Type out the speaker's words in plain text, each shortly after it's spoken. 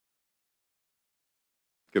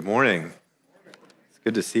Good morning. It's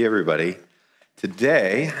good to see everybody.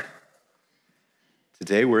 Today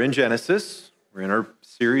we're in Genesis. We're in our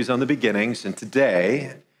series on the beginnings, and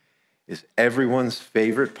today is everyone's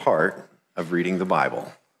favorite part of reading the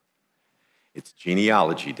Bible. It's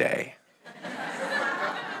genealogy day.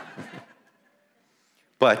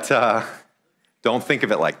 But don't think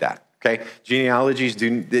of it like that, okay? Genealogies,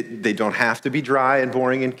 they don't have to be dry and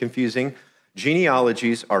boring and confusing.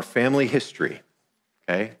 Genealogies are family history.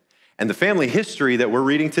 Okay? And the family history that we're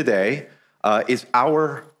reading today is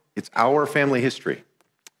our family history.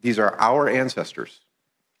 These are our ancestors.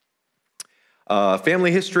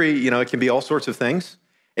 Family history, it can be all sorts of things.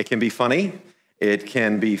 It can be funny. It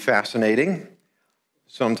can be fascinating.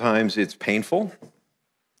 Sometimes it's painful,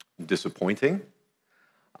 disappointing,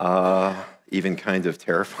 even kind of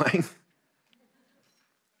terrifying.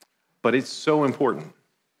 But it's so important.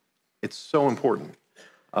 It's so important.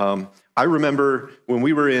 I remember when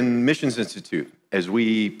we were in Missions Institute, as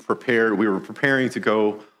we were preparing to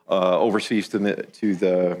go overseas to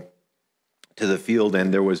the field,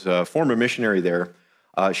 and there was a former missionary there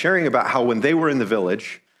sharing about how when they were in the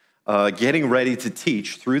village, getting ready to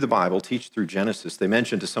teach through the Bible, teach through Genesis, they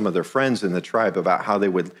mentioned to some of their friends in the tribe about how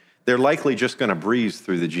they're likely just going to breeze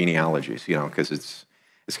through the genealogies, because it's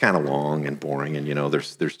kind of long and boring, and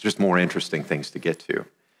there's just more interesting things to get to.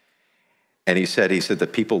 And he said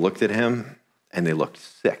that people looked at him and they looked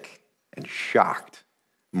sick and shocked,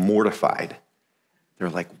 mortified. They're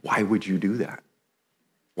like, why would you do that?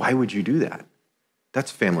 Why would you do that? That's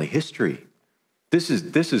family history. This is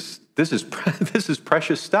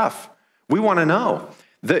precious stuff. We want to know.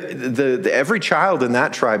 Every child in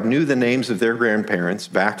that tribe knew the names of their grandparents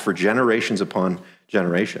back for generations upon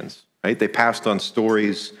generations, right? They passed on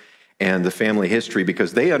stories and the family history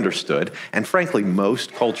because they understood, and frankly,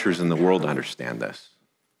 most cultures in the world understand this.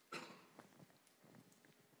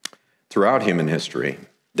 Throughout human history,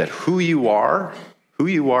 that who you are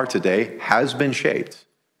today has been shaped.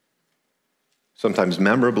 Sometimes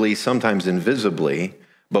memorably, sometimes invisibly,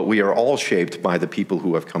 but we are all shaped by the people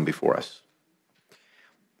who have come before us.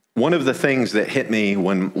 One of the things that hit me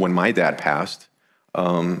when my dad passed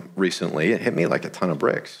recently, it hit me like a ton of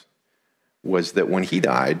bricks, was that when he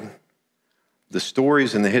died, the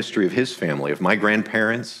stories and the history of his family, of my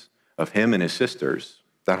grandparents, of him and his sisters,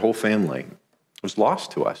 that whole family was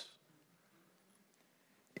lost to us.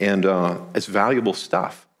 And it's valuable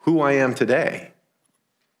stuff. Who I am today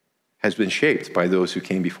has been shaped by those who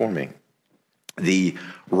came before me. The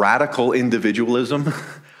radical individualism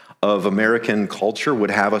of American culture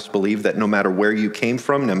would have us believe that no matter where you came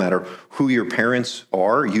from, no matter who your parents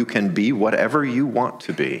are, you can be whatever you want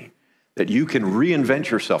to be, that you can reinvent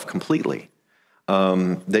yourself completely.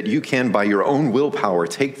 That you can, by your own willpower,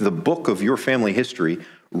 take the book of your family history,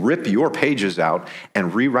 rip your pages out,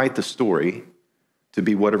 and rewrite the story to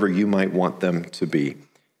be whatever you might want them to be.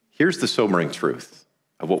 Here's the sobering truth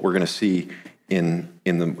of what we're going to see in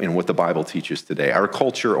what the Bible teaches today. Our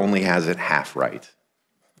culture only has it half right.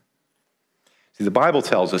 See, the Bible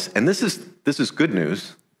tells us, and this is good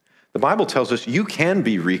news, the Bible tells us you can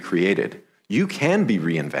be recreated. You can be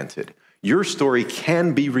reinvented. Your story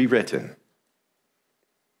can be rewritten.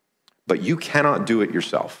 But you cannot do it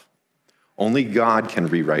yourself. Only God can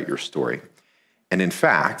rewrite your story. And in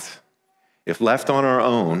fact, if left on our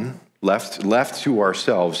own, left to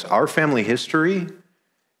ourselves, our family history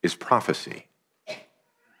is prophecy.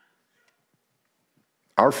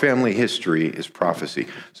 Our family history is prophecy.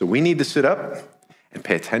 So we need to sit up and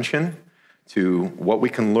pay attention to what we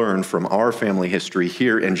can learn from our family history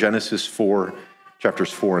here in Genesis 4,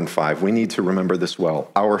 chapters 4 and 5. We need to remember this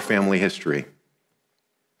well, our family history.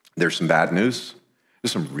 There's some bad news.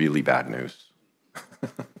 There's some really bad news.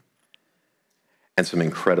 And some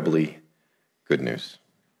incredibly good news.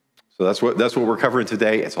 So that's what we're covering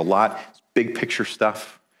today. It's a lot. It's big picture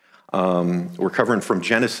stuff. We're covering from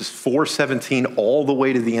Genesis 4:17 all the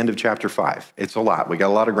way to the end of chapter 5. It's a lot. We got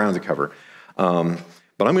a lot of ground to cover. But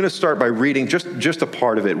I'm going to start by reading just a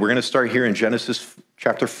part of it. We're going to start here in Genesis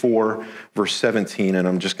chapter 4, verse 17, and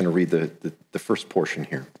I'm just going to read the first portion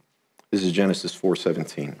here. This is Genesis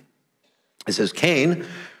 4:17. It says, Cain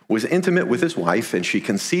was intimate with his wife, and she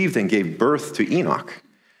conceived and gave birth to Enoch.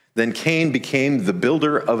 Then Cain became the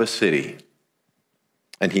builder of a city,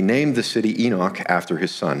 and he named the city Enoch after his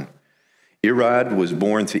son. Irad was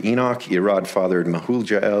born to Enoch. Irad fathered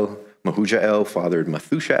Mehujael. Mehujael fathered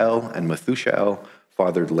Methushael, and Methushael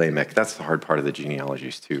fathered Lamech. That's the hard part of the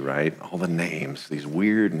genealogies too, right? All the names, these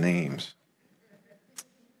weird names.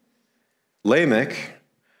 Lamech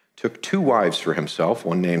took two wives for himself,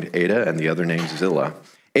 one named Ada and the other named Zillah.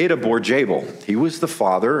 Ada bore Jabal. He was the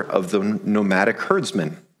father of the nomadic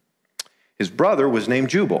herdsmen. His brother was named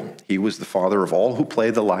Jubal. He was the father of all who play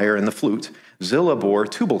the lyre and the flute. Zillah bore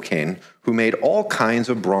Tubal-Cain, who made all kinds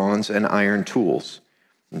of bronze and iron tools.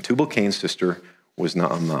 And Tubal-Cain's sister was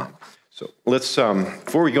Naamah. So let's,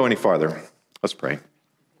 before we go any farther, let's pray.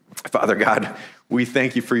 Father God, we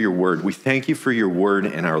thank you for your word. We thank you for your word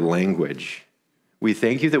and our language. We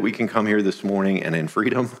thank you that we can come here this morning and in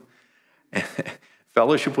freedom,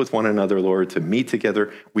 fellowship with one another, Lord, to meet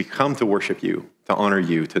together. We come to worship you, to honor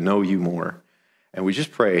you, to know you more. And we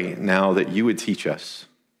just pray now that you would teach us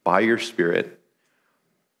by your Spirit.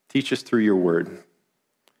 Teach us through your word.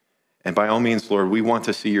 And by all means, Lord, we want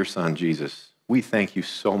to see your son, Jesus. We thank you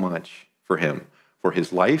so much for him, for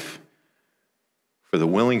his life, for the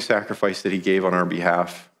willing sacrifice that he gave on our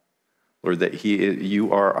behalf. Lord, that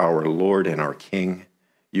you are our Lord and our King.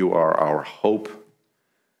 You are our hope.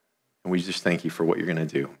 And we just thank you for what you're going to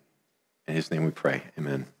do. In his name we pray.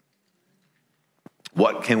 Amen.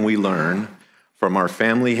 What can we learn from our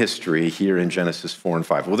family history here in Genesis 4 and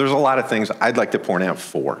 5? Well, there's a lot of things. I'd like to point out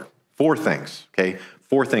four things, okay?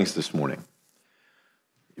 4 things this morning.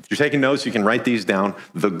 If you're taking notes, you can write these down.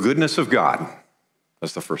 The goodness of God.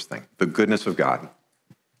 That's the first thing. The goodness of God.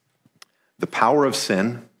 The power of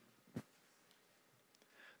sin.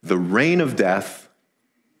 The reign of death.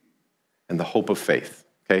 And the hope of faith.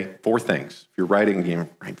 Okay? 4 things. If you're writing, you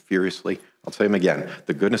write furiously. I'll say them again.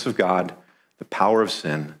 The goodness of God. The power of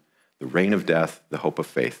sin. The reign of death. The hope of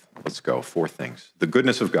faith. Let's go. 4 things. The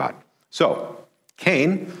goodness of God. So,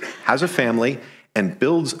 Cain has a family and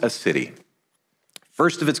builds a city.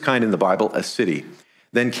 First of its kind in the Bible, a city.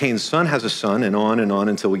 Then Cain's son has a son, and on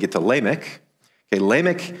until we get to Lamech. Okay,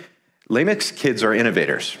 Lamech's kids are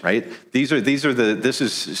innovators, right? This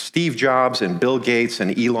is Steve Jobs and Bill Gates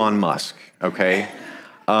and Elon Musk, okay?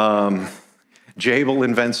 Jabal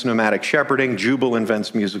invents nomadic shepherding. Jubal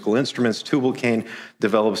invents musical instruments. Tubal-Cain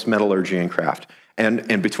develops metallurgy and craft.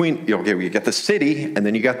 And between, you get the city, and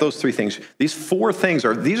then you got those 3 things. These 4 things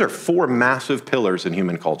these are 4 massive pillars in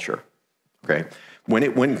human culture, okay?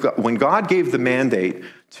 When God gave the mandate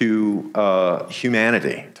to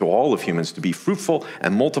humanity, to all of humans, to be fruitful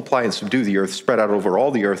and multiply and subdue the earth, spread out over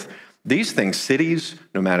all the earth, these things, cities,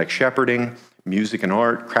 nomadic shepherding, music and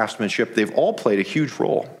art, craftsmanship, they've all played a huge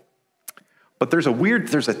role. But there's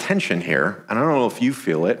a tension here, and I don't know if you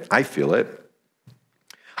feel it, I feel it.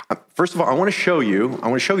 First of all, I want to show you,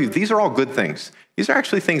 these are all good things. These are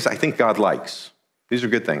actually things I think God likes. These are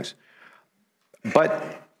good things.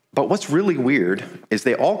 But what's really weird is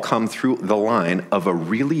they all come through the line of a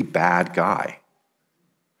really bad guy.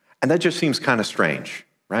 And that just seems kind of strange,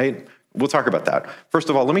 right? We'll talk about that. First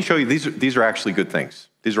of all, let me show you, these are actually good things.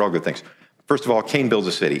 These are all good things. First of all, Cain builds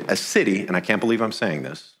a city. A city, and I can't believe I'm saying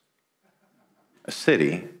this, a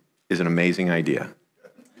city is an amazing idea.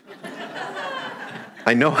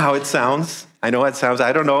 I know how it sounds. I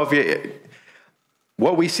don't know if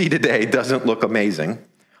what we see today doesn't look amazing.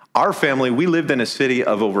 Our family, we lived in a city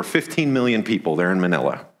of over 15 million people there in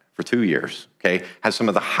Manila for 2 years, okay? Has some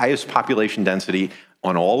of the highest population density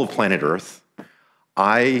on all of planet Earth.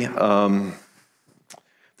 There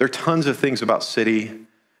are tons of things about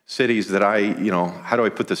cities that how do I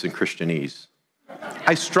put this in Christianese?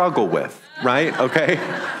 I struggle with, right? Okay?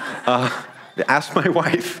 Ask my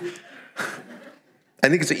wife. I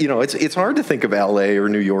think it's hard to think of LA or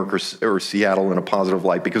New York or Seattle in a positive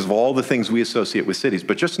light because of all the things we associate with cities.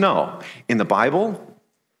 But just know, in the Bible,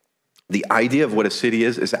 the idea of what a city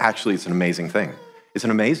is actually, it's an amazing thing. It's an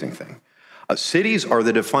amazing thing. Cities are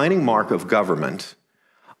the defining mark of government,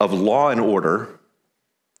 of law and order.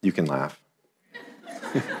 You can laugh.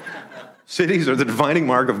 Cities are the defining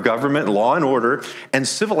mark of government, law and order, and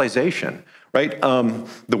civilization. Right?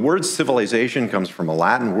 The word civilization comes from a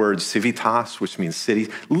Latin word, civitas, which means cities.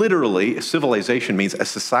 Literally, civilization means a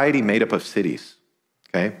society made up of cities,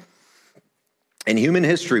 okay? In human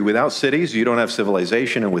history, without cities, you don't have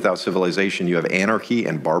civilization, and without civilization, you have anarchy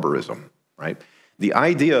and barbarism, right? The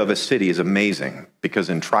idea of a city is amazing because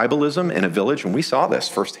in tribalism, in a village, and we saw this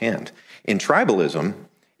firsthand, in tribalism,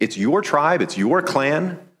 it's your tribe, it's your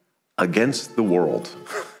clan against the world.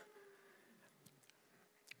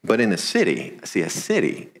 But in a city, a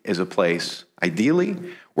city is a place, ideally,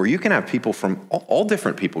 where you can have people from all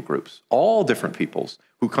different people groups, all different peoples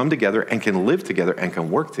who come together and can live together and can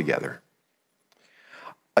work together.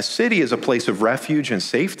 A city is a place of refuge and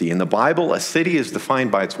safety. In the Bible, a city is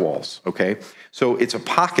defined by its walls, okay? So it's a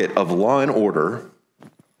pocket of law and order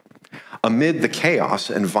amid the chaos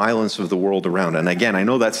and violence of the world around. And again, I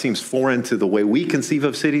know that seems foreign to the way we conceive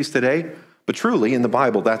of cities today, but truly, in the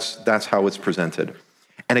Bible, that's how it's presented.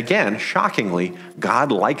 And again, shockingly, God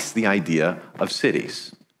likes the idea of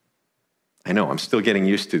cities. I know, I'm still getting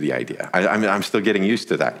used to the idea. I'm still getting used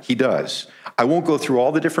to that. He does. I won't go through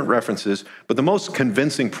all the different references, but the most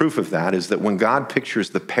convincing proof of that is that when God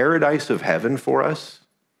pictures the paradise of heaven for us,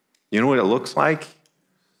 you know what it looks like?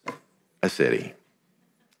 A city.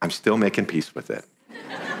 I'm still making peace with it.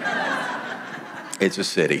 It's a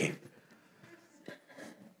city,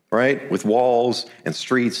 right? With walls and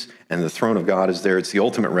streets, and the throne of God is there. It's the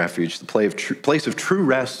ultimate refuge, the place of true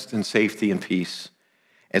rest and safety and peace.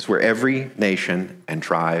 It's where every nation and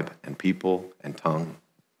tribe and people and tongue,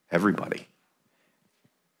 everybody,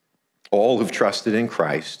 all who've trusted in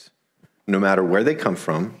Christ, no matter where they come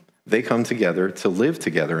from, they come together to live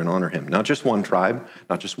together and honor him. Not just one tribe,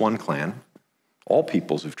 not just one clan, all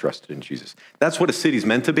peoples who've trusted in Jesus. That's what a city's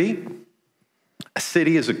meant to be. A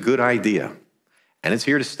city is a good idea, and it's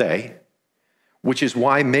here to stay, which is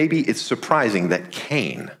why maybe it's surprising that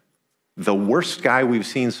Cain, the worst guy we've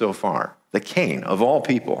seen so far, that Cain, of all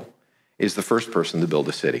people, is the first person to build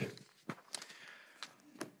a city.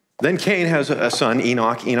 Then Cain has a son,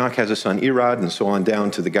 Enoch. Enoch has a son, Irad, and so on down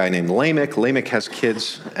to the guy named Lamech. Lamech has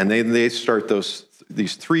kids, and they start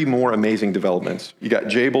these three more amazing developments. You got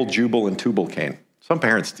Jabal, Jubal, and Tubal-Cain. Some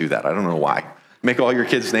parents do that. I don't know why. Make all your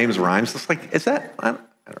kids' names rhymes. It's like, is that? I don't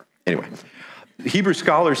know. Anyway. Hebrew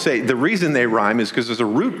scholars say the reason they rhyme is because there's a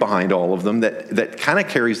root behind all of them that kind of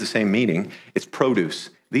carries the same meaning. It's produce.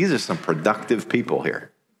 These are some productive people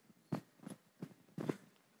here.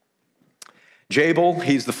 Jabal,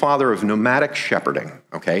 he's the father of nomadic shepherding,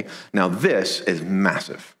 okay? Now this is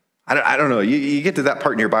massive. I don't know, you get to that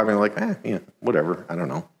part in your Bible and you're like, yeah, whatever, I don't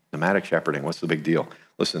know. Nomadic shepherding, what's the big deal?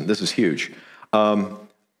 Listen, this is huge.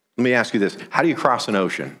 Let me ask you this, how do you cross an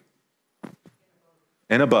ocean?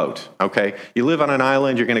 In a boat, okay? You live on an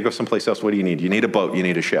island, you're gonna go someplace else, what do you need? You need a boat, you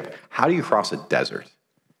need a ship. How do you cross a desert?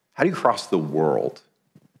 How do you cross the world?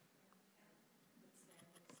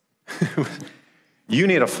 You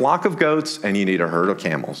need a flock of goats and you need a herd of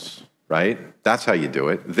camels, right? That's how you do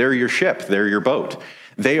it. They're your ship, they're your boat.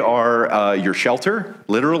 They are your shelter,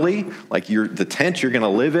 literally. Like the tent you're gonna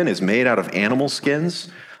live in is made out of animal skins.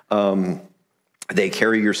 They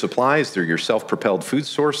carry your supplies, they're your self-propelled food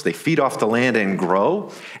source. They feed off the land and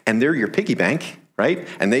grow, and they're your piggy bank, right?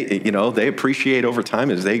 And they appreciate over time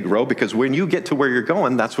as they grow, because when you get to where you're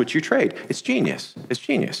going, that's what you trade. It's genius, it's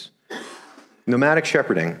genius. Nomadic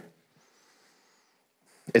shepherding.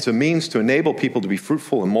 It's a means to enable people to be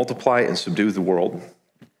fruitful and multiply and subdue the world,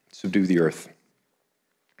 subdue the earth.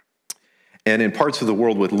 And in parts of the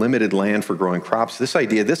world with limited land for growing crops,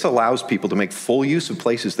 this allows people to make full use of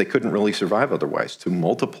places they couldn't really survive otherwise, to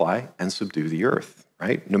multiply and subdue the earth,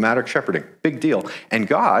 right? Nomadic shepherding, big deal. And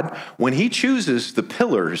God, when he chooses the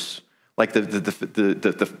pillars, like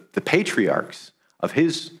the patriarchs of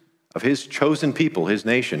his chosen people, his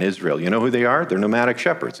nation, Israel, you know who they are? They're nomadic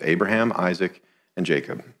shepherds, Abraham, Isaac, and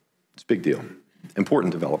Jacob. It's a big deal.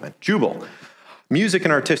 Important development. Jubal. Music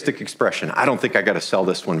and artistic expression. I don't think I got to sell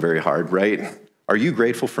this one very hard, right? Are you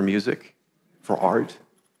grateful for music, for art?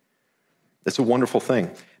 That's a wonderful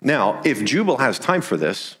thing. Now, if Jubal has time for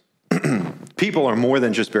this, people are more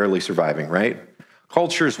than just barely surviving, right?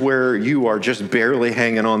 Cultures where you are just barely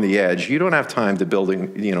hanging on the edge, you don't have time to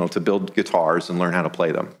build guitars and learn how to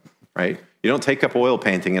play them, right? You don't take up oil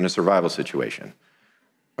painting in a survival situation,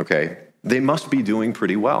 okay? They must be doing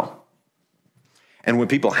pretty well. And when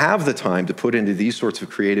people have the time to put into these sorts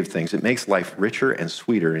of creative things, it makes life richer and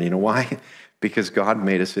sweeter. And you know why? Because God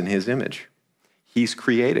made us in his image. He's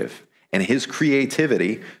creative. And his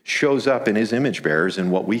creativity shows up in his image bearers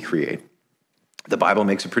in what we create. The Bible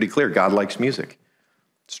makes it pretty clear. God likes music.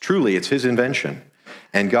 It's his invention.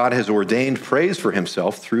 And God has ordained praise for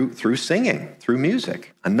himself through singing, through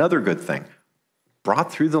music. Another good thing,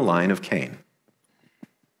 brought through the line of Cain.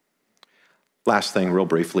 Last thing, real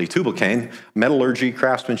briefly, Tubal-Cain, metallurgy,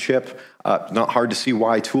 craftsmanship. Not hard to see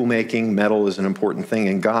why tool making, metal is an important thing,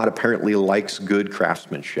 and God apparently likes good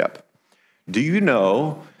craftsmanship. Do you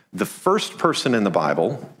know the first person in the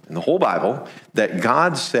Bible, in the whole Bible, that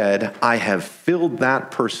God said, I have filled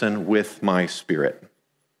that person with my spirit?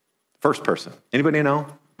 First person. Anybody know?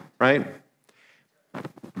 Right?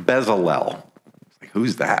 Bezalel.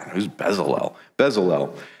 Who's that? Who's Bezalel?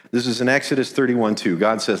 Bezalel. This is in Exodus 31:2.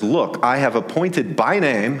 God says, look, I have appointed by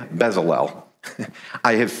name Bezalel.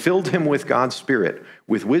 I have filled him with God's spirit,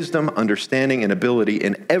 with wisdom, understanding, and ability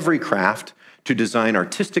in every craft to design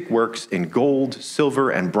artistic works in gold, silver,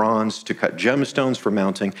 and bronze, to cut gemstones for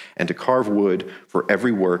mounting, and to carve wood for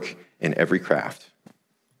every work in every craft.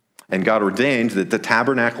 And God ordained that the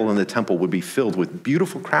tabernacle and the temple would be filled with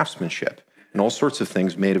beautiful craftsmanship and all sorts of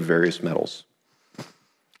things made of various metals.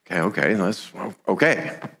 Okay,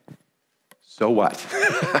 okay. So what?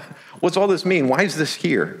 What's all this mean? Why is this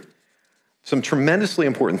here? Some tremendously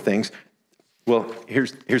important things. Well,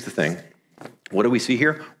 here's the thing. What do we see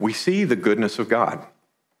here? We see the goodness of God.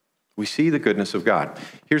 We see the goodness of God.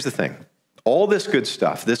 Here's the thing. All this good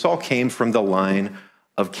stuff, this all came from the line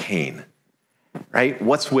of Cain, right?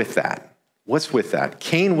 What's with that? What's with that?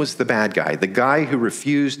 Cain was the bad guy, the guy who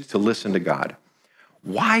refused to listen to God.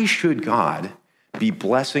 Why should God be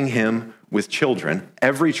blessing him with children?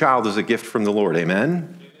 Every child is a gift from the Lord.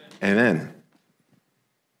 Amen? Amen.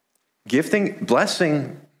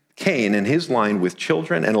 Blessing Cain and his line with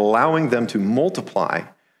children and allowing them to multiply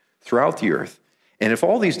throughout the earth. And if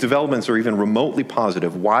all these developments are even remotely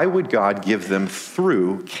positive, why would God give them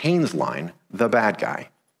through Cain's line, the bad guy?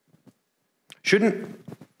 Let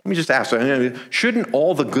me just ask, shouldn't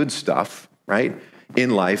all the good stuff, right,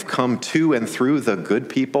 in life come to and through the good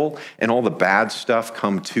people, and all the bad stuff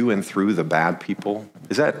come to and through the bad people?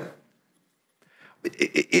 Is that...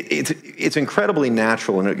 It's incredibly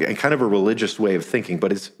natural and kind of a religious way of thinking,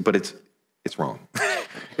 but it's wrong.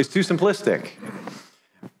 It's too simplistic.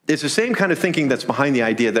 It's the same kind of thinking that's behind the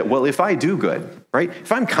idea that, well, if I do good, right?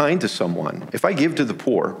 If I'm kind to someone, if I give to the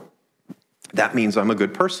poor, that means I'm a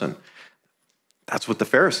good person. That's what the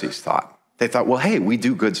Pharisees thought. They thought, well, hey, we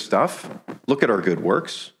do good stuff. Look at our good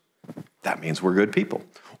works. That means we're good people.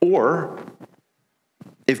 Or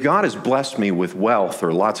if God has blessed me with wealth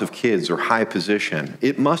or lots of kids or high position,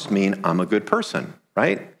 it must mean I'm a good person,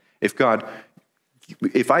 right?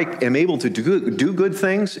 If I am able to do good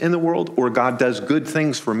things in the world, or God does good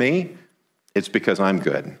things for me, it's because I'm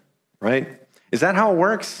good, right? Is that how it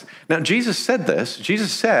works? Now, Jesus said this.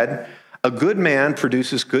 Jesus said, a good man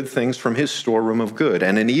produces good things from his storeroom of good,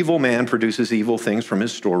 and an evil man produces evil things from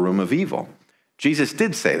his storeroom of evil. Jesus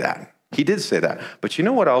did say that. He did say that. But you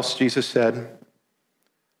know what else Jesus said?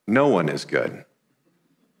 No one is good.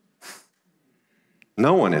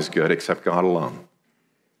 No one is good except God alone.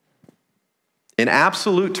 In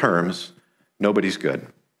absolute terms, nobody's good.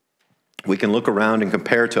 We can look around and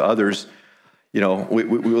compare to others. We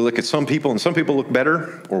look at some people, and some people look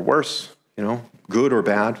better or worse, good or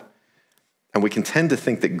bad. And we can tend to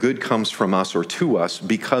think that good comes from us or to us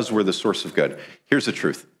because we're the source of good. Here's the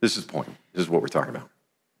truth. This is the point. This is what we're talking about.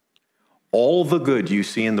 All the good you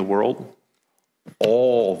see in the world,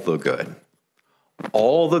 all the good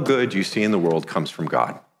you see in the world comes from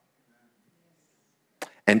God.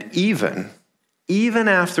 And even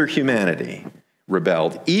after humanity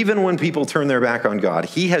rebelled, even when people turn their back on God,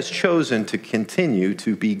 he has chosen to continue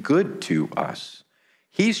to be good to us.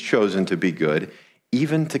 He's chosen to be good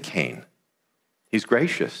even to Cain. He's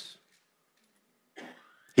gracious.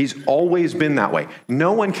 He's always been that way.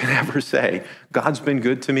 No one can ever say, God's been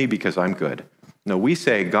good to me because I'm good. No, we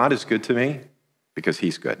say, God is good to me because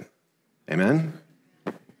he's good. Amen?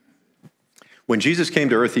 When Jesus came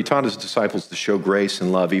to earth, he taught his disciples to show grace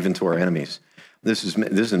and love even to our enemies. This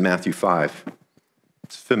is in Matthew 5.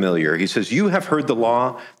 It's familiar. He says, you have heard the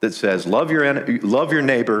law that says, love your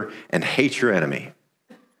neighbor and hate your enemy.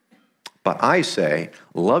 But I say,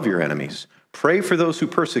 love your enemies. Pray for those who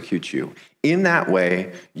persecute you. In that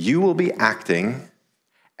way, you will be acting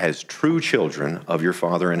as true children of your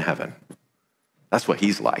Father in heaven. That's what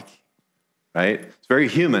he's like, right? It's very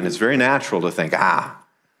human. It's very natural to think,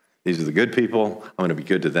 these are the good people. I'm going to be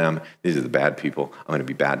good to them. These are the bad people. I'm going to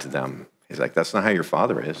be bad to them. He's like, that's not how your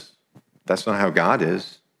Father is. That's not how God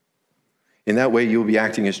is. In that way, you will be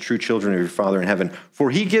acting as true children of your Father in heaven. For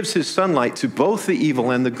he gives his sunlight to both the evil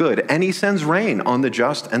and the good, and he sends rain on the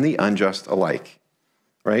just and the unjust alike,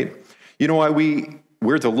 right? You know why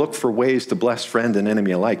we're to look for ways to bless friend and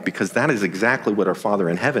enemy alike? Because that is exactly what our Father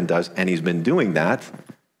in heaven does, and he's been doing that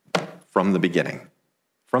from the beginning.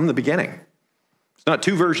 From the beginning. It's not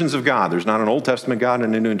two versions of God. There's not an Old Testament God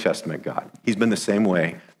and a New Testament God. He's been the same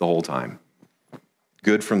way the whole time.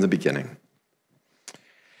 Good from the beginning.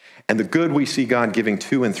 And the good we see God giving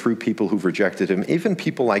to and through people who've rejected him, even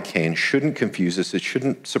people like Cain, shouldn't confuse us. It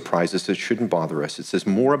shouldn't surprise us. It shouldn't bother us. It says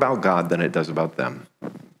more about God than it does about them.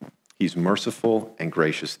 He's merciful and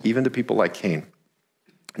gracious, even to people like Cain.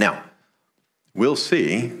 Now, we'll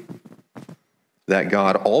see that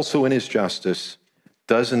God also in his justice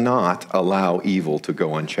does not allow evil to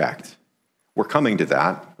go unchecked. We're coming to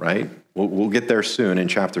that, right? We'll get there soon in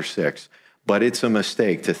chapter 6. But it's a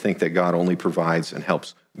mistake to think that God only provides and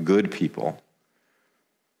helps good people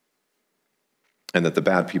and that the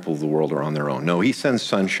bad people of the world are on their own. No, he sends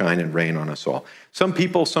sunshine and rain on us all. Some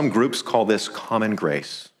people, some groups call this common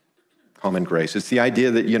grace. Common grace. It's the idea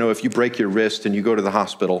that, if you break your wrist and you go to the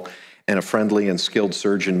hospital and a friendly and skilled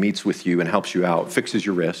surgeon meets with you and helps you out, fixes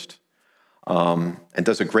your wrist, and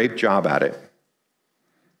does a great job at it.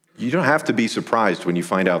 You don't have to be surprised when you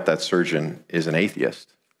find out that surgeon is an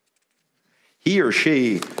atheist. He or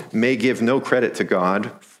she may give no credit to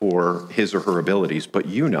God for his or her abilities, but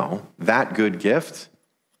you know that good gift,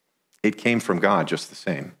 it came from God just the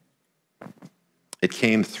same. It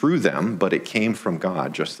came through them, but it came from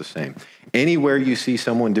God just the same. Anywhere you see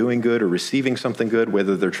someone doing good or receiving something good,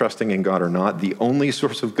 whether they're trusting in God or not, the only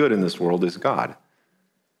source of good in this world is God.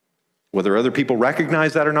 Whether other people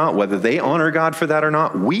recognize that or not, whether they honor God for that or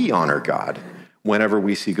not, we honor God whenever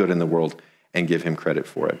we see good in the world and give him credit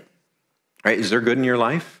for it. Right? Is there good in your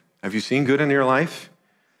life? Have you seen good in your life?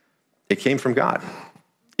 It came from God.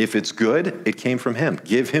 If it's good, it came from him.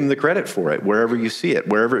 Give him the credit for it wherever you see it,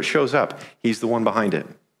 wherever it shows up. He's the one behind it.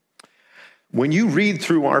 When you read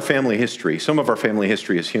through our family history, some of our family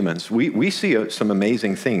history as humans, we see some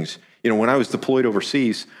amazing things. You know, when I was deployed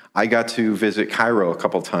overseas, I got to visit Cairo a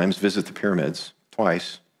couple times, visit the pyramids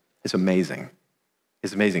twice. It's amazing.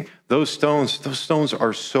 It's amazing. Those stones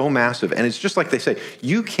are so massive. And it's just like they say,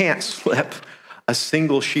 you can't slip a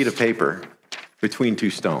single sheet of paper between two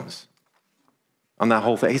stones on that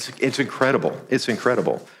whole thing. It's incredible. It's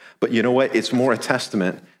incredible. But you know what? It's more a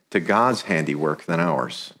testament to God's handiwork than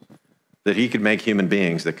ours, that he could make human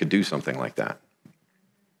beings that could do something like that.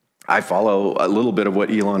 I follow a little bit of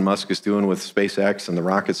what Elon Musk is doing with SpaceX and the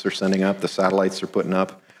rockets they're sending up, the satellites they're putting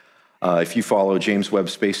up. If you follow James Webb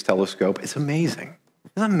Space Telescope, it's amazing.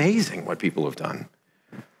 It's amazing what people have done.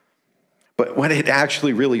 But what it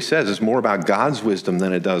actually really says is more about God's wisdom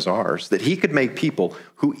than it does ours, that he could make people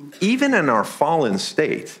who, even in our fallen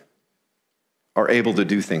state, are able to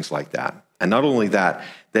do things like that. And not only that,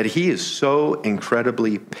 that he is so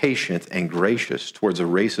incredibly patient and gracious towards a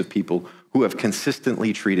race of people who have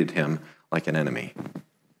consistently treated him like an enemy.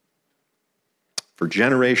 For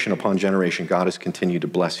generation upon generation, God has continued to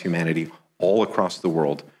bless humanity all across the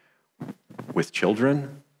world with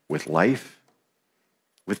children, with life,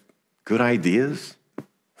 with good ideas.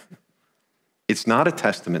 It's not a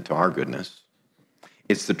testament to our goodness.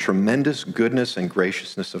 It's the tremendous goodness and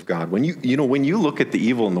graciousness of God. When you look at the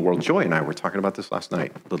evil in the world, Joy and I were talking about this last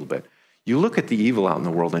night a little bit. You look at the evil out in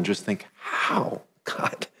the world and just think, how,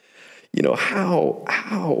 God?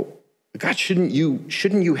 How? God, shouldn't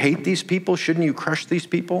you hate these people? Shouldn't you crush these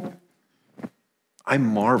people? I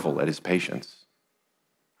marvel at his patience.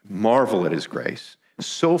 I marvel at his grace.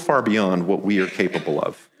 So far beyond what we are capable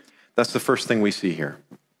of. That's the first thing we see here.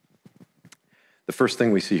 The first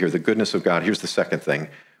thing we see here, the goodness of God. Here's the second thing.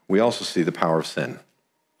 We also see the power of sin.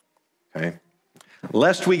 Okay?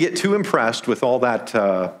 Lest we get too impressed with all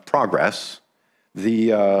that progress,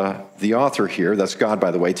 the author here, that's God,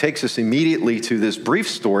 by the way, takes us immediately to this brief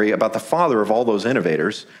story about the father of all those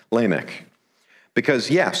innovators, Lamech. Because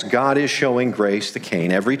yes, God is showing grace to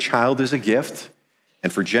Cain. Every child is a gift.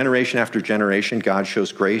 And for generation after generation, God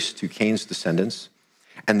shows grace to Cain's descendants.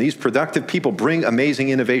 And these productive people bring amazing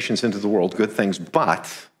innovations into the world, good things.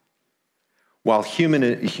 But while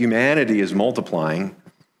humanity is multiplying,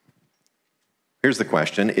 here's the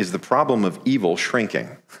question, is the problem of evil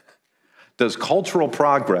shrinking? Does cultural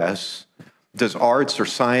progress, does arts or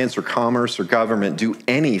science or commerce or government do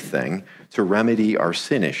anything to remedy our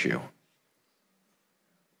sin issue?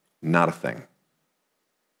 Not a thing.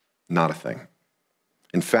 Not a thing.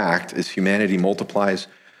 In fact, as humanity multiplies,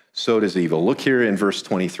 so does evil. Look here in verse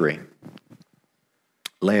 23.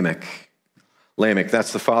 Lamech,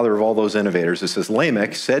 that's the father of all those innovators. It says,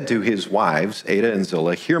 Lamech said to his wives, Adah and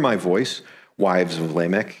Zillah, hear my voice, wives of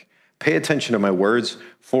Lamech. Pay attention to my words,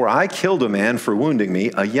 for I killed a man for wounding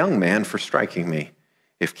me, a young man for striking me.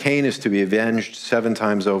 If Cain is to be avenged 7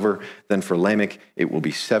 times over, then for Lamech it will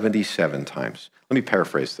be 77 times. Let me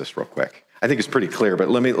paraphrase this real quick. I think it's pretty clear, but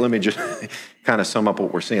let me just kind of sum up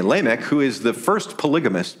what we're seeing. Lamech, who is the first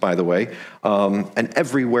polygamist, by the way, and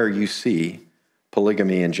everywhere you see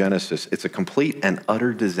polygamy in Genesis, it's a complete and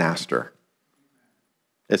utter disaster.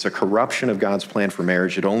 It's a corruption of God's plan for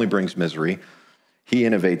marriage. It only brings misery. He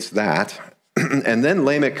innovates that. And then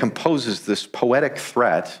Lamech composes this poetic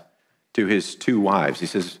threat to his 2 wives. He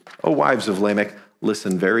says, "O wives of Lamech,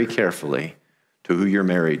 listen very carefully to who you're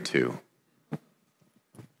married to."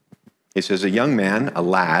 He says, a young man, a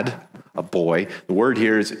lad, a boy. The word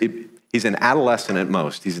here is, he's an adolescent at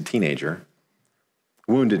most. He's a teenager.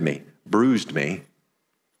 Wounded me, bruised me,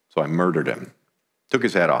 so I murdered him. Took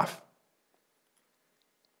his head off.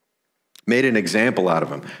 Made an example out of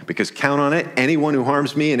him. Because count on it, anyone who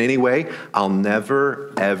harms me in any way, I'll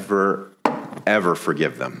never, ever, ever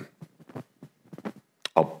forgive them.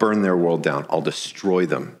 I'll burn their world down. I'll destroy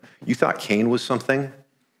them. You thought Cain was something?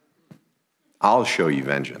 I'll show you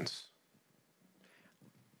vengeance.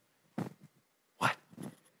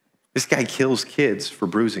 This guy kills kids for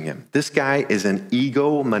bruising him. This guy is an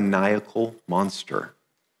egomaniacal monster,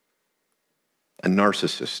 a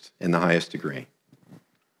narcissist in the highest degree.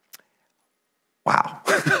 Wow.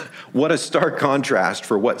 What a stark contrast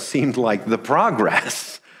for what seemed like the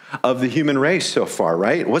progress of the human race so far,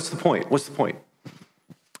 right? What's the point? What's the point?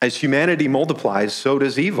 As humanity multiplies, so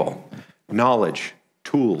does evil. Knowledge,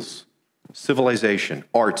 tools, civilization,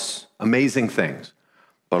 arts, amazing things.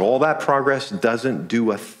 But all that progress doesn't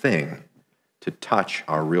do a thing to touch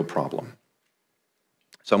our real problem.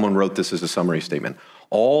 Someone wrote this as a summary statement.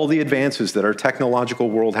 All the advances that our technological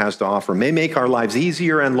world has to offer may make our lives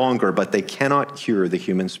easier and longer, but they cannot cure the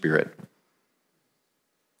human spirit.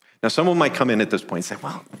 Now, someone might come in at this point and say,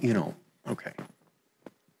 well, okay.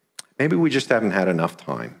 Maybe we just haven't had enough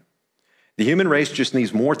time. The human race just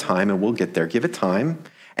needs more time and we'll get there. Give it time.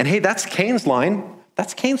 And hey, that's Cain's line.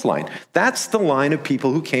 That's Cain's line. That's the line of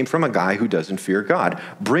people who came from a guy who doesn't fear God.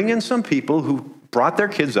 Bring in some people who brought their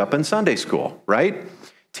kids up in Sunday school, right?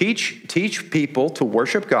 Teach people to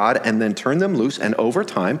worship God and then turn them loose, and over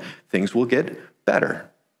time, things will get better.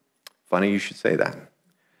 Funny you should say that.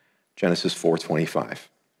 Genesis 4:25.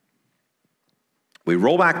 We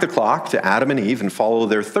roll back the clock to Adam and Eve and follow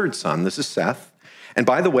their third son. This is Seth. And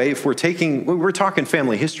by the way, if we're talking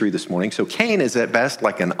family history this morning, so Cain is at best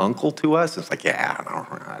like an uncle to us. It's like, yeah,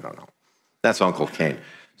 I don't know. That's Uncle Cain.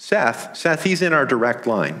 Seth, he's in our direct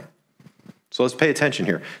line. So let's pay attention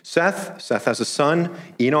here. Seth has a son,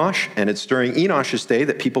 Enosh, and it's during Enosh's day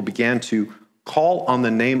that people began to call on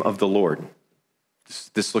the name of the Lord.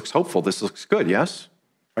 This looks hopeful. This looks good, yes?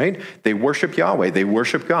 Right? They worship Yahweh. They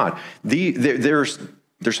worship God. There's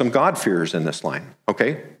some God-fearers in this line,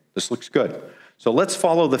 okay? This looks good. So let's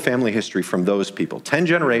follow the family history from those people. 10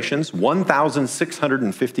 generations,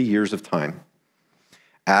 1,650 years of time.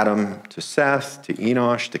 Adam to Seth, to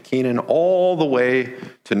Enosh, to Kenan, all the way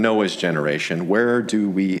to Noah's generation. Where do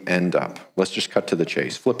we end up? Let's just cut to the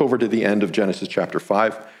chase. Flip over to the end of Genesis chapter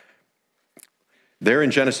 5. There in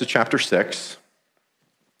Genesis chapter 6,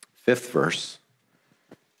 5th verse,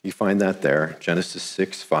 you find that there, Genesis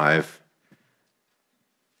 6:5.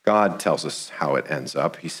 God tells us how it ends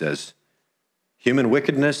up. He says, human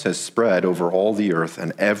wickedness has spread over all the earth,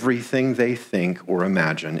 and everything they think or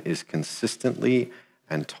imagine is consistently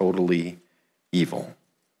and totally evil.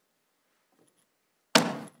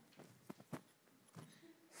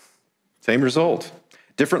 Same result.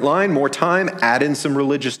 Different line, more time, add in some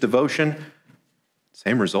religious devotion.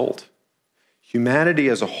 Same result. Humanity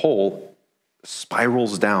as a whole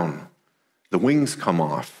spirals down. The wings come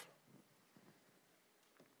off.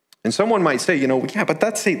 And someone might say, yeah, but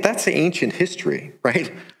that's ancient history,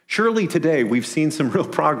 right? Surely today we've seen some real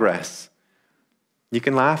progress. You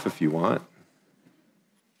can laugh if you want.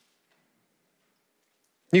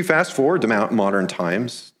 You fast forward to modern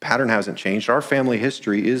times, pattern hasn't changed. Our family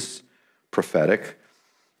history is prophetic.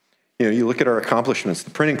 You look at our accomplishments,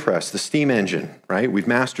 the printing press, the steam engine, right? We've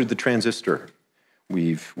mastered the transistor.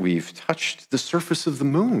 We've touched the surface of the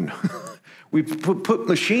moon. We've put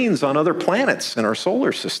machines on other planets in our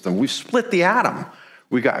solar system. We've split the atom.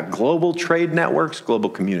 We got global trade networks, global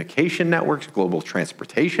communication networks, global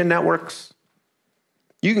transportation networks.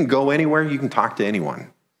 You can go anywhere. You can talk to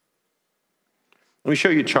anyone. Let me show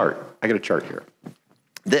you a chart. I got a chart here.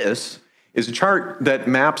 This is a chart that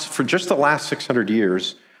maps for just the last 600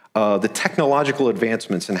 years the technological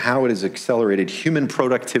advancements and how it has accelerated human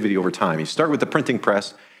productivity over time. You start with the printing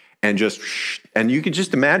press and you can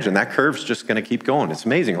just imagine that curve's just going to keep going. It's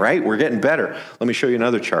amazing, right? We're getting better. Let me show you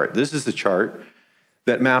another chart. This is the chart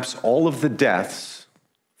that maps all of the deaths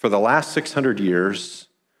for the last 600 years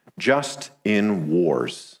just in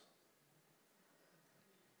wars.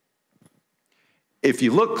 If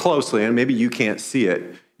you look closely, and maybe you can't see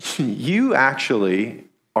it, you actually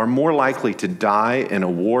are more likely to die in a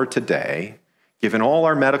war today, given all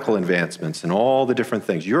our medical advancements and all the different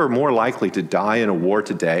things. You're more likely to die in a war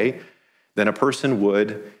today than a person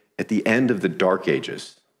would at the end of the Dark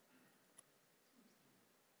Ages.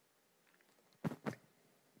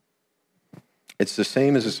 It's the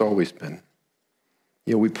same as it's always been.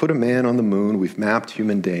 We put a man on the moon, we've mapped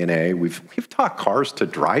human DNA, we've taught cars to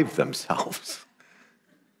drive themselves.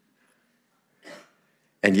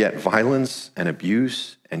 And yet violence and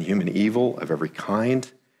abuse and human evil of every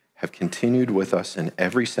kind have continued with us in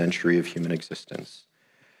every century of human existence.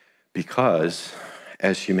 Because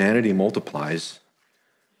as humanity multiplies,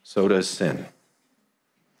 so does sin.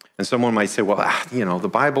 And someone might say, well, the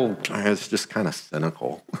Bible is just kind of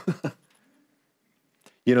cynical.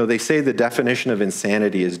 They say the definition of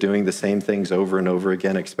insanity is doing the same things over and over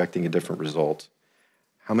again, expecting a different result.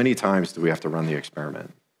 How many times do we have to run the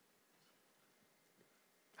experiment?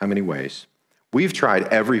 How many ways? We've tried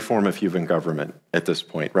every form of human government at this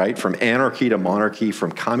point, right? From anarchy to monarchy,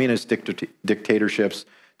 from communist dictatorships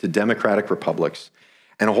to democratic republics,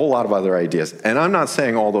 and a whole lot of other ideas. And I'm not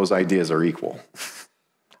saying all those ideas are equal.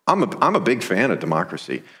 I'm a big fan of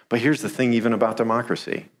democracy. But here's the thing even about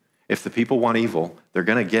democracy. If the people want evil, they're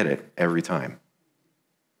going to get it every time.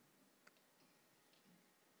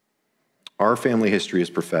 Our family history is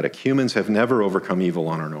prophetic. Humans have never overcome evil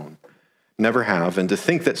on our own. Never have. And to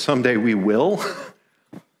think that someday we will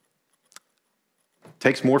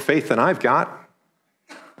takes more faith than I've got.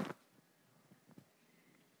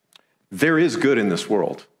 There is good in this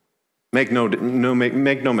world. Make no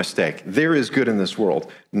mistake. There is good in this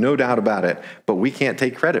world. No doubt about it. But we can't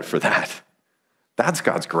take credit for that. That's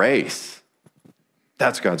God's grace.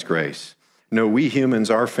 That's God's grace. No, we humans,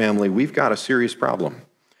 our family, we've got a serious problem.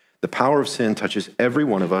 The power of sin touches every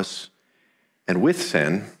one of us. And with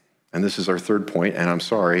sin, and this is our third point, and I'm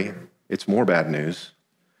sorry, it's more bad news.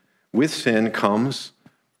 With sin comes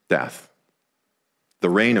death. The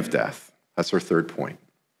reign of death. That's our third point.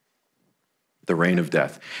 The reign of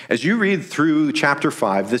death. As you read through chapter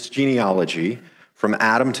 5, this genealogy from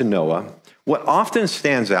Adam to Noah, what often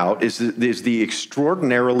stands out is the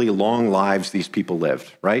extraordinarily long lives these people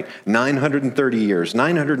lived, right? 930 years,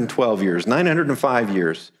 912 years, 905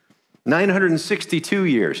 years, 962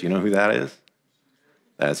 years. You know who that is?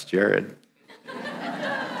 That's Jared.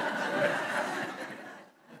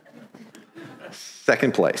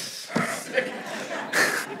 Second place.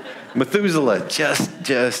 Methuselah,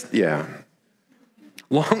 yeah.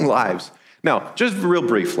 Long lives. Now, just real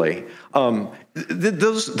briefly,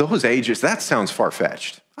 those ages, that sounds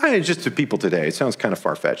far-fetched. Just to people today, it sounds kind of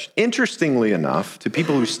far-fetched. Interestingly enough, to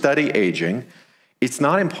people who study aging, it's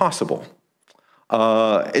not impossible.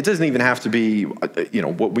 It doesn't even have to be,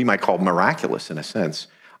 what we might call miraculous in a sense.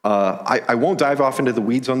 I won't dive off into the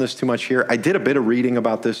weeds on this too much here. I did a bit of reading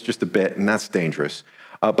about this, just a bit, and that's dangerous.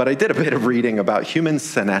 But I did a bit of reading about human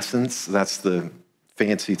senescence. That's the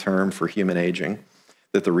fancy term for human aging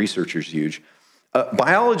that the researchers use.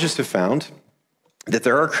 Biologists have found that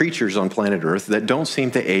there are creatures on planet Earth that don't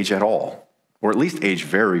seem to age at all, or at least age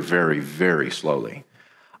very, very, very slowly.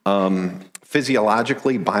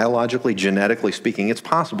 Physiologically, biologically, genetically speaking, it's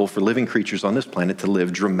possible for living creatures on this planet to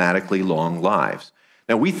live dramatically long lives.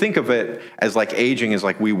 Now, we think of it as like aging is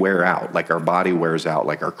like we wear out, like our body wears out,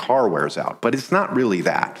 like our car wears out, but it's not really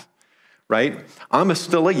that, right? I'm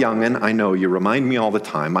still a youngin', I know, you remind me all the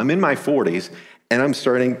time. I'm in my 40s, and I'm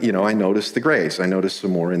starting, I noticed the grays. I noticed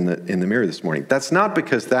some more in the mirror this morning. That's not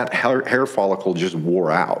because that hair follicle just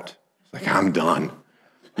wore out. It's like, I'm done,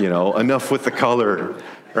 enough with the color,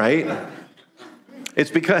 right?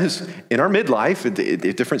 It's because in our midlife,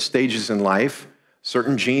 at different stages in life,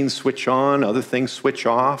 certain genes switch on, other things switch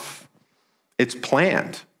off. It's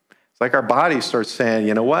planned. It's like our body starts saying,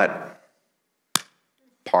 you know what?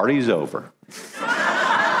 Party's over.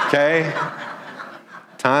 Okay?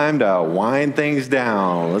 Time to wind things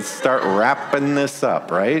down. Let's start wrapping this up,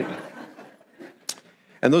 right?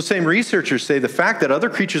 And those same researchers say the fact that other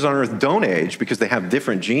creatures on Earth don't age because they have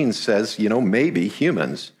different genes says, maybe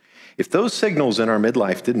humans. If those signals in our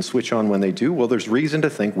midlife didn't switch on when they do, well, there's reason to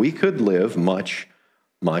think we could live much,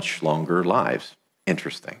 much longer lives.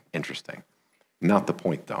 Interesting. Not the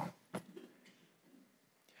point, though.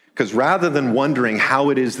 Because rather than wondering how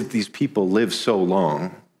it is that these people live so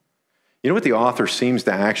long, you know what the author seems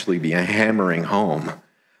to actually be hammering home?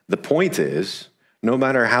 The point is, no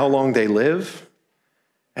matter how long they live,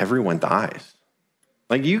 everyone dies.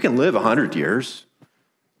 Like, you can live 100 years.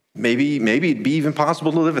 Maybe it'd be even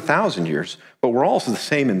possible to live 1,000 years, but we're all the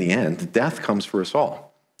same in the end. Death comes for us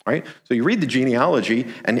all, right? So you read the genealogy,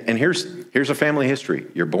 and here's a family history.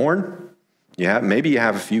 You're born, maybe you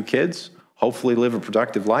have a few kids, hopefully live a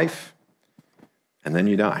productive life, and then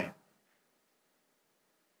you die.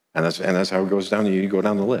 And that's how it goes down. You go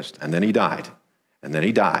down the list. And then he died, and then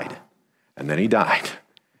he died, and then he died.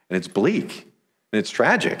 And it's bleak, and it's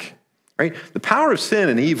tragic, right? The power of sin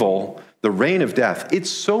and evil, the reign of death,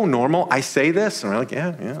 it's so normal. I say this, and I'm like,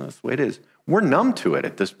 yeah, that's the way it is. We're numb to it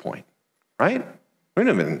at this point, right? We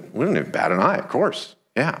don't even bat an eye, of course.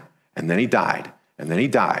 Yeah. And then he died, and then he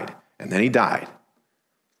died, and then he died.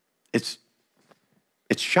 It's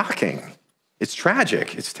shocking. It's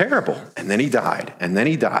tragic. It's terrible. And then he died, and then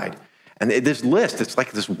he died. And this list, it's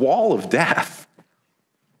like this wall of death.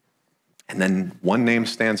 And then one name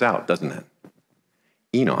stands out, doesn't it?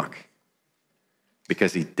 Enoch.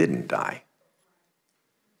 Because he didn't die.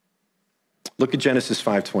 Look at Genesis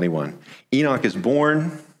 5:21. Enoch is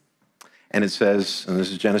born, and it says, and this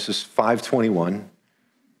is Genesis 5:21,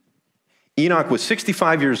 Enoch was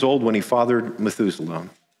 65 years old when he fathered Methuselah.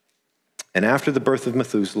 And after the birth of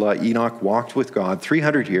Methuselah, Enoch walked with God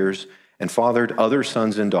 300 years and fathered other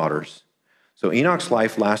sons and daughters. So Enoch's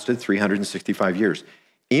life lasted 365 years.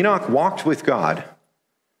 Enoch walked with God.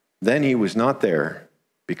 Then he was not there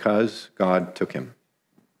because God took him.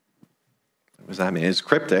 What does that mean? It's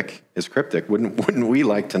cryptic. It's cryptic. Wouldn't we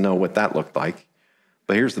like to know what that looked like?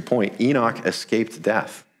 But here's the point. Enoch escaped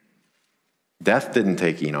death. Death didn't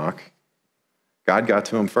take Enoch. God got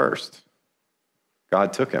to him first.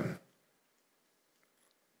 God took him.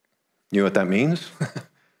 You know what that means?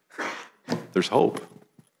 There's hope.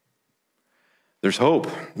 There's hope.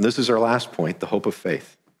 This is our last point, the hope of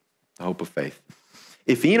faith. The hope of faith.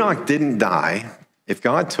 If Enoch didn't die, if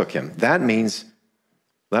God took him, that means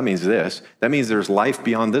this. That means there's life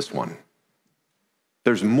beyond this one.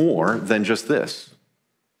 There's more than just this.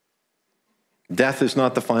 Death is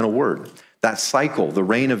not the final word. That cycle, the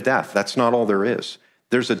reign of death, that's not all there is.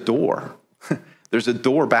 There's a door. There's a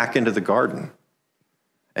door back into the garden.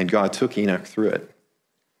 And God took Enoch through it.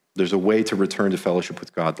 There's a way to return to fellowship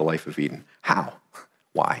with God, the life of Eden. How?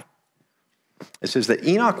 Why? It says that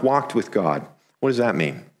Enoch walked with God. What does that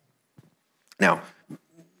mean? Now,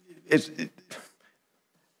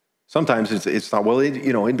 sometimes it's thought, well,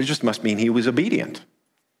 it just must mean he was obedient.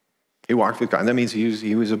 He walked with God. That means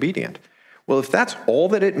he was obedient. Well, if that's all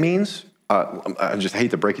that it means, I just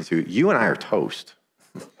hate to break it to you, you and I are toast.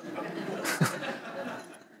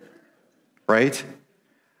 Right?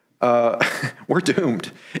 We're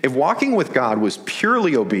doomed. If walking with God was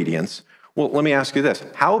purely obedience, well, let me ask you this.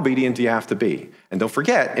 How obedient do you have to be? And don't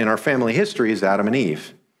forget, in our family history is Adam and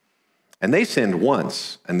Eve. And they sinned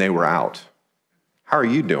once, and they were out. How are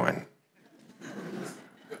you doing?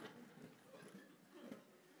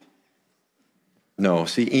 No,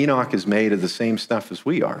 see, Enoch is made of the same stuff as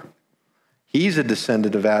we are. He's a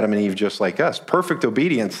descendant of Adam and Eve just like us. Perfect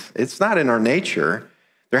obedience, it's not in our nature.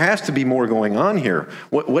 There has to be more going on here.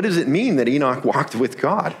 What does it mean that Enoch walked with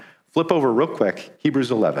God? Flip over real quick, Hebrews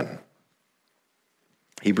 11.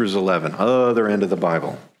 Hebrews 11, other end of the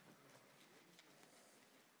Bible.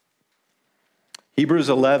 Hebrews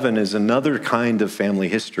 11 is another kind of family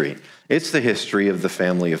history. It's the history of the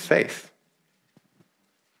family of faith.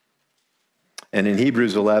 And in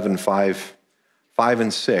Hebrews 11, 5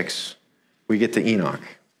 and 6, we get to Enoch.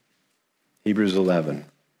 Hebrews 11,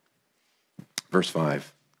 verse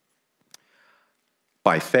 5.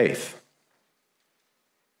 By faith,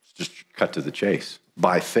 just cut to the chase.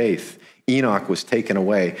 By faith, Enoch was taken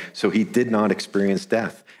away, so he did not experience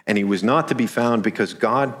death. And he was not to be found because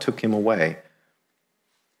God took him away.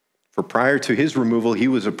 For prior to his removal, he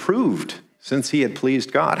was approved since he had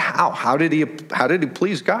pleased God. How did he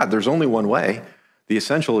please God? There's only one way. The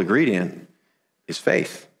essential ingredient is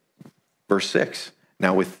faith. Verse 6.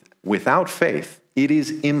 Now, without faith, it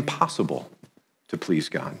is impossible to please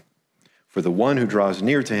God. For the one who draws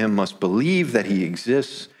near to him must believe that he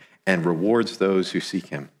exists and rewards those who seek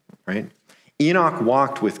him, right? Enoch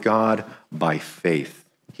walked with God by faith.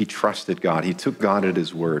 He trusted God. He took God at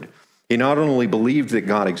his word. He not only believed that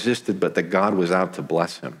God existed, but that God was out to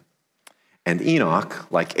bless him. And Enoch,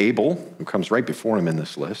 like Abel, who comes right before him in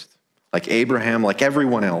this list, like Abraham, like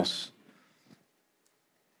everyone else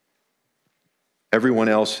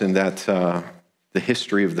in that, the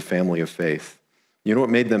history of the family of faith, you know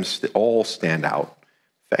what made them all stand out?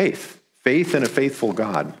 Faith. Faith in a faithful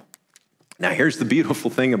God. Now, here's the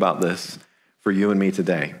beautiful thing about this for you and me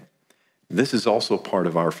today. This is also part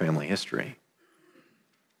of our family history.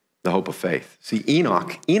 The hope of faith. See,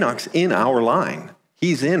 Enoch's in our line.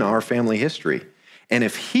 He's in our family history. And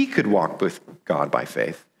if he could walk with God by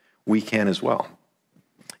faith, we can as well.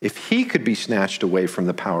 If he could be snatched away from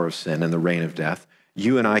the power of sin and the reign of death,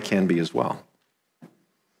 you and I can be as well.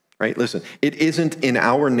 Right? Listen, it isn't in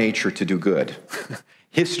our nature to do good.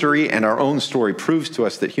 History and our own story proves to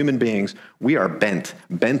us that human beings, we are bent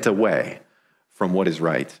away from what is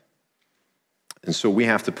right. And so we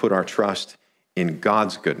have to put our trust in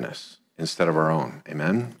God's goodness instead of our own.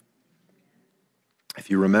 Amen?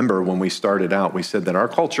 If you remember when we started out, we said that our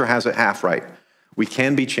culture has it half right. We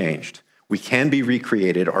can be changed. We can be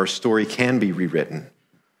recreated. Our story can be rewritten.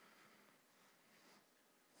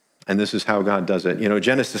 And this is how God does it. You know,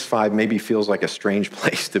 Genesis 5 maybe feels like a strange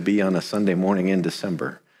place to be on a Sunday morning in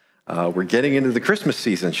December. We're getting into the Christmas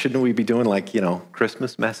season. Shouldn't we be doing like,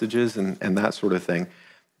 Christmas messages and that sort of thing?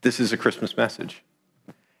 This is a Christmas message.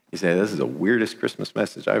 You say, this is the weirdest Christmas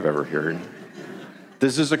message I've ever heard.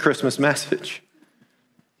 This is a Christmas message.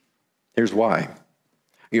 Here's why.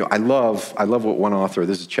 I love what one author,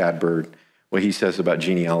 this is Chad Bird, what he says about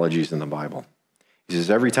genealogies in the Bible. He says,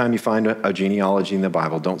 every time you find a genealogy in the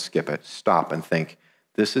Bible, don't skip it. Stop and think,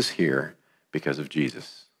 this is here because of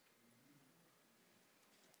Jesus.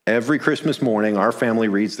 Every Christmas morning, our family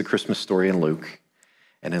reads the Christmas story in Luke.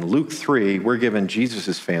 And in Luke 3, we're given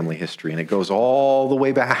Jesus' family history, and it goes all the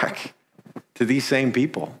way back to these same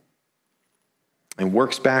people and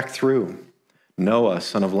works back through Noah,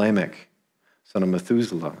 son of Lamech, son of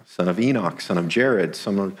Methuselah, son of Enoch, son of Jared,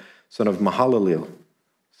 son of Mahalalel,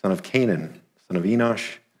 son of Canaan, son of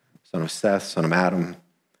Enosh, son of Seth, son of Adam,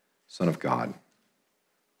 son of God.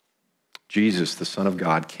 Jesus, the Son of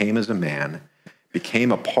God, came as a man,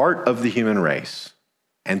 became a part of the human race,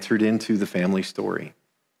 entered into the family story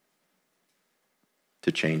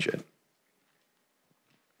to change it.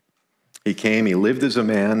 He came, he lived as a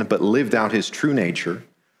man, but lived out his true nature,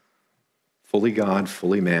 fully God,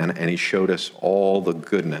 fully man, and he showed us all the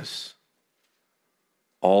goodness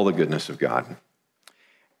of God.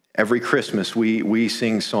 Every Christmas, we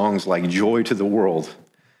sing songs like Joy to the World.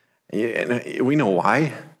 And we know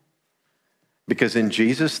why. Because in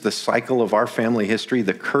Jesus, the cycle of our family history,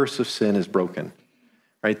 the curse of sin is broken.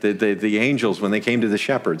 Right? The angels, when they came to the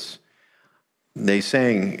shepherds, they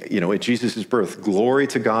sang, at Jesus' birth, glory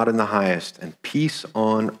to God in the highest and peace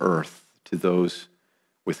on earth to those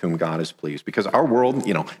with whom God is pleased. Because our world,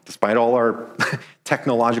 despite all our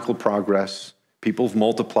technological progress, people have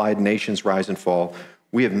multiplied, nations rise and fall,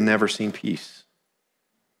 we have never seen peace.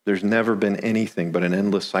 There's never been anything but an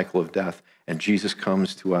endless cycle of death. And Jesus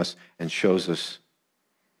comes to us and shows us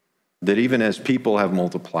that even as people have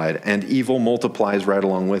multiplied and evil multiplies right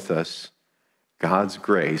along with us, God's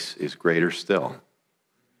grace is greater still.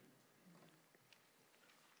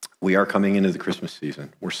 We are coming into the Christmas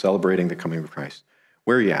season. We're celebrating the coming of Christ.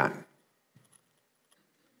 Where are you at?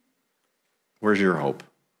 Where's your hope?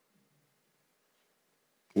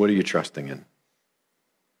 What are you trusting in?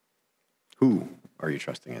 Who are you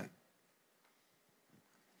trusting in?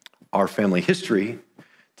 Our family history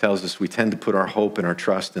tells us we tend to put our hope and our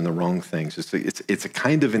trust in the wrong things. It's a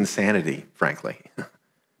kind of insanity, frankly.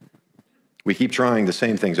 We keep trying the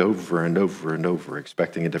same things over and over and over,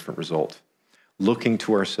 expecting a different result. Looking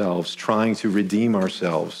to ourselves, trying to redeem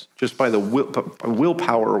ourselves, just by the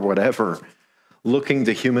willpower or whatever. Looking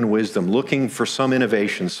to human wisdom, looking for some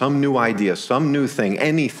innovation, some new idea, some new thing,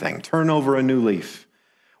 anything. Turn over a new leaf.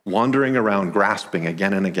 Wandering around, grasping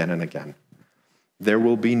again and again and again. There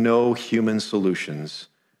will be no human solutions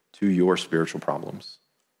to your spiritual problems.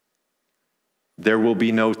 There will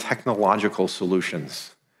be no technological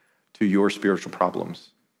solutions to your spiritual problems.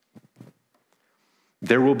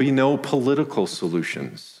 There will be no political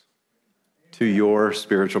solutions to your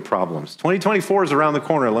spiritual problems. 2024 is around the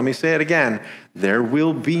corner. Let me say it again. There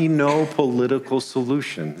will be no political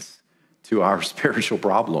solutions to our spiritual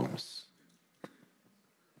problems.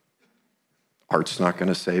 Art's not going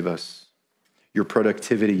to save us. Your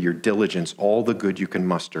productivity, your diligence, all the good you can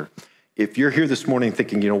muster. If you're here this morning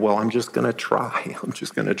thinking, I'm just going to try. I'm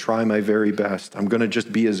just going to try my very best. I'm going to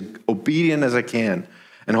just be as obedient as I can.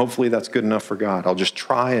 And hopefully that's good enough for God. I'll just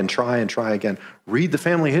try and try and try again. Read the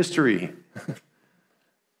family history.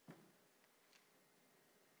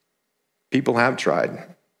 People have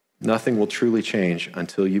tried. Nothing will truly change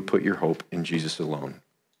until you put your hope in Jesus alone.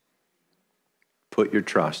 Put your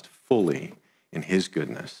trust fully in his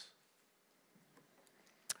goodness.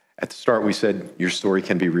 At the start, we said your story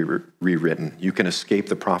can be rewritten. You can escape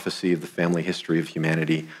the prophecy of the family history of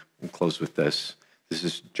humanity. We'll close with this. This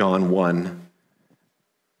is John 1,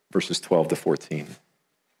 verses 12 to 14.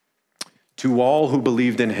 To all who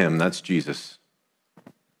believed in him, that's Jesus.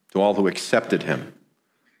 To all who accepted him,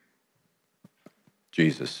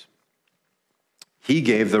 Jesus. He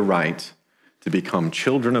gave the right to become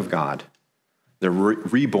children of God. They're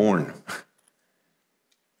reborn.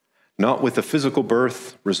 Not with a physical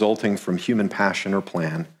birth resulting from human passion or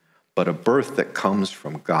plan, but a birth that comes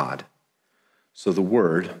from God. So the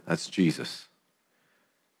Word, that's Jesus,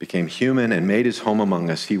 became human and made his home among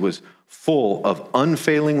us. He was full of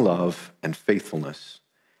unfailing love and faithfulness,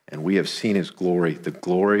 and we have seen his glory, the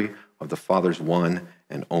glory of the Father's one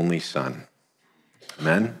and only Son.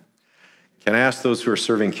 Amen? Can I ask those who are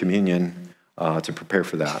serving communion to prepare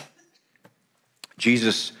for that?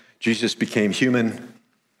 Jesus became human.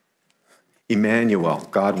 Emmanuel,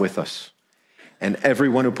 God with us. And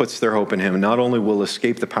everyone who puts their hope in him not only will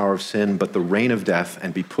escape the power of sin, but the reign of death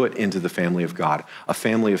and be put into the family of God, a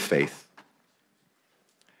family of faith.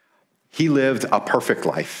 He lived a perfect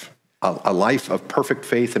life, a life of perfect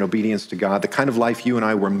faith and obedience to God, the kind of life you and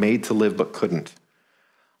I were made to live but couldn't.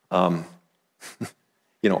 On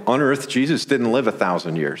earth, Jesus didn't live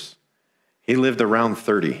 1,000 years. He lived around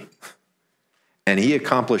 30. And he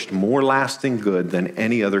accomplished more lasting good than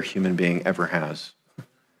any other human being ever has.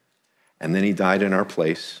 And then he died in our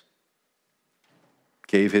place,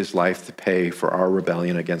 gave his life to pay for our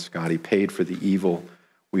rebellion against God. He paid for the evil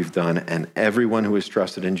we've done, and everyone who has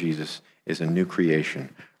trusted in Jesus is a new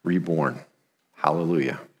creation, reborn.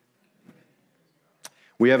 Hallelujah.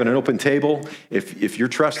 We have an open table. If you're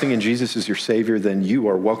trusting in Jesus as your Savior, then you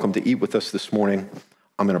are welcome to eat with us this morning.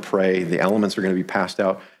 I'm going to pray. The elements are going to be passed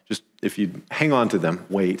out. Just if you hang on to them,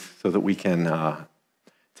 wait so that we can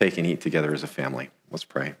take and eat together as a family. Let's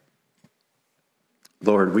pray.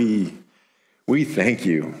 Lord, we thank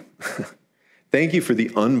you. Thank you for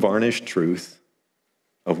the unvarnished truth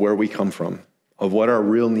of where we come from, of what our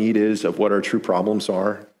real need is, of what our true problems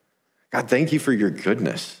are. God, thank you for your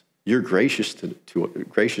goodness, your graciousness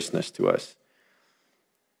to us.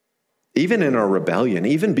 Even in our rebellion,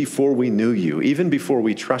 even before we knew you, even before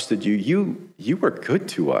we trusted you, you were good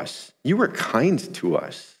to us. You were kind to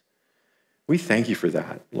us. We thank you for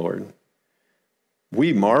that, Lord.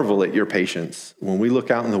 We marvel at your patience when we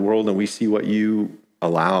look out in the world and we see what you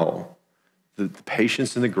allow, the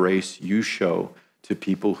patience and the grace you show to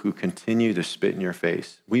people who continue to spit in your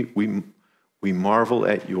face. We marvel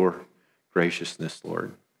at your graciousness,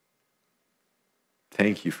 Lord.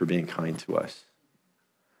 Thank you for being kind to us.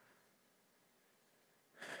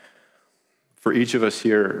 For each of us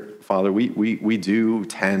here, Father, we do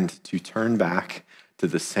tend to turn back to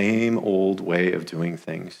the same old way of doing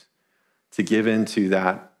things, to give into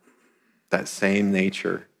that same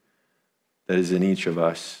nature that is in each of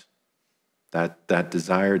us, that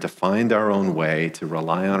desire to find our own way, to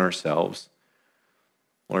rely on ourselves.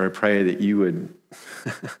 Lord, I pray that you would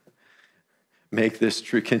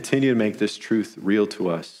continue to make this truth real to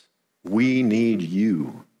us. We need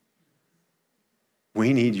you.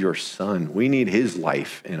 We need your Son. We need his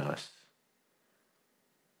life in us.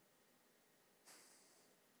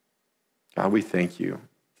 God, we thank you.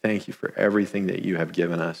 Thank you for everything that you have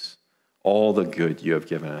given us, all the good you have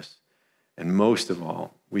given us. And most of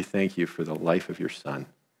all, we thank you for the life of your Son.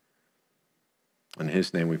 In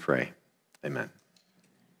his name we pray. Amen.